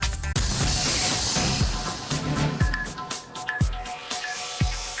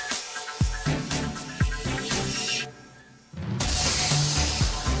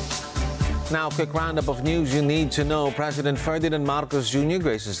Now, a quick roundup of news you need to know. President Ferdinand Marcos Jr.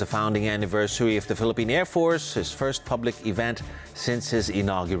 graces the founding anniversary of the Philippine Air Force, his first public event since his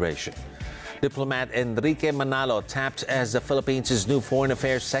inauguration. Diplomat Enrique Manalo tapped as the Philippines' new Foreign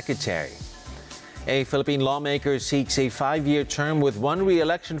Affairs Secretary. A Philippine lawmaker seeks a 5-year term with one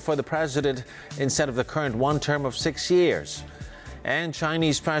re-election for the president instead of the current one term of 6 years. And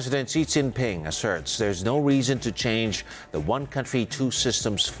Chinese President Xi Jinping asserts there's no reason to change the one country, two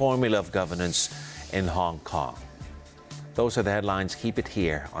systems formula of governance in Hong Kong. Those are the headlines. Keep it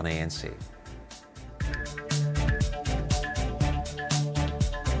here on ANC.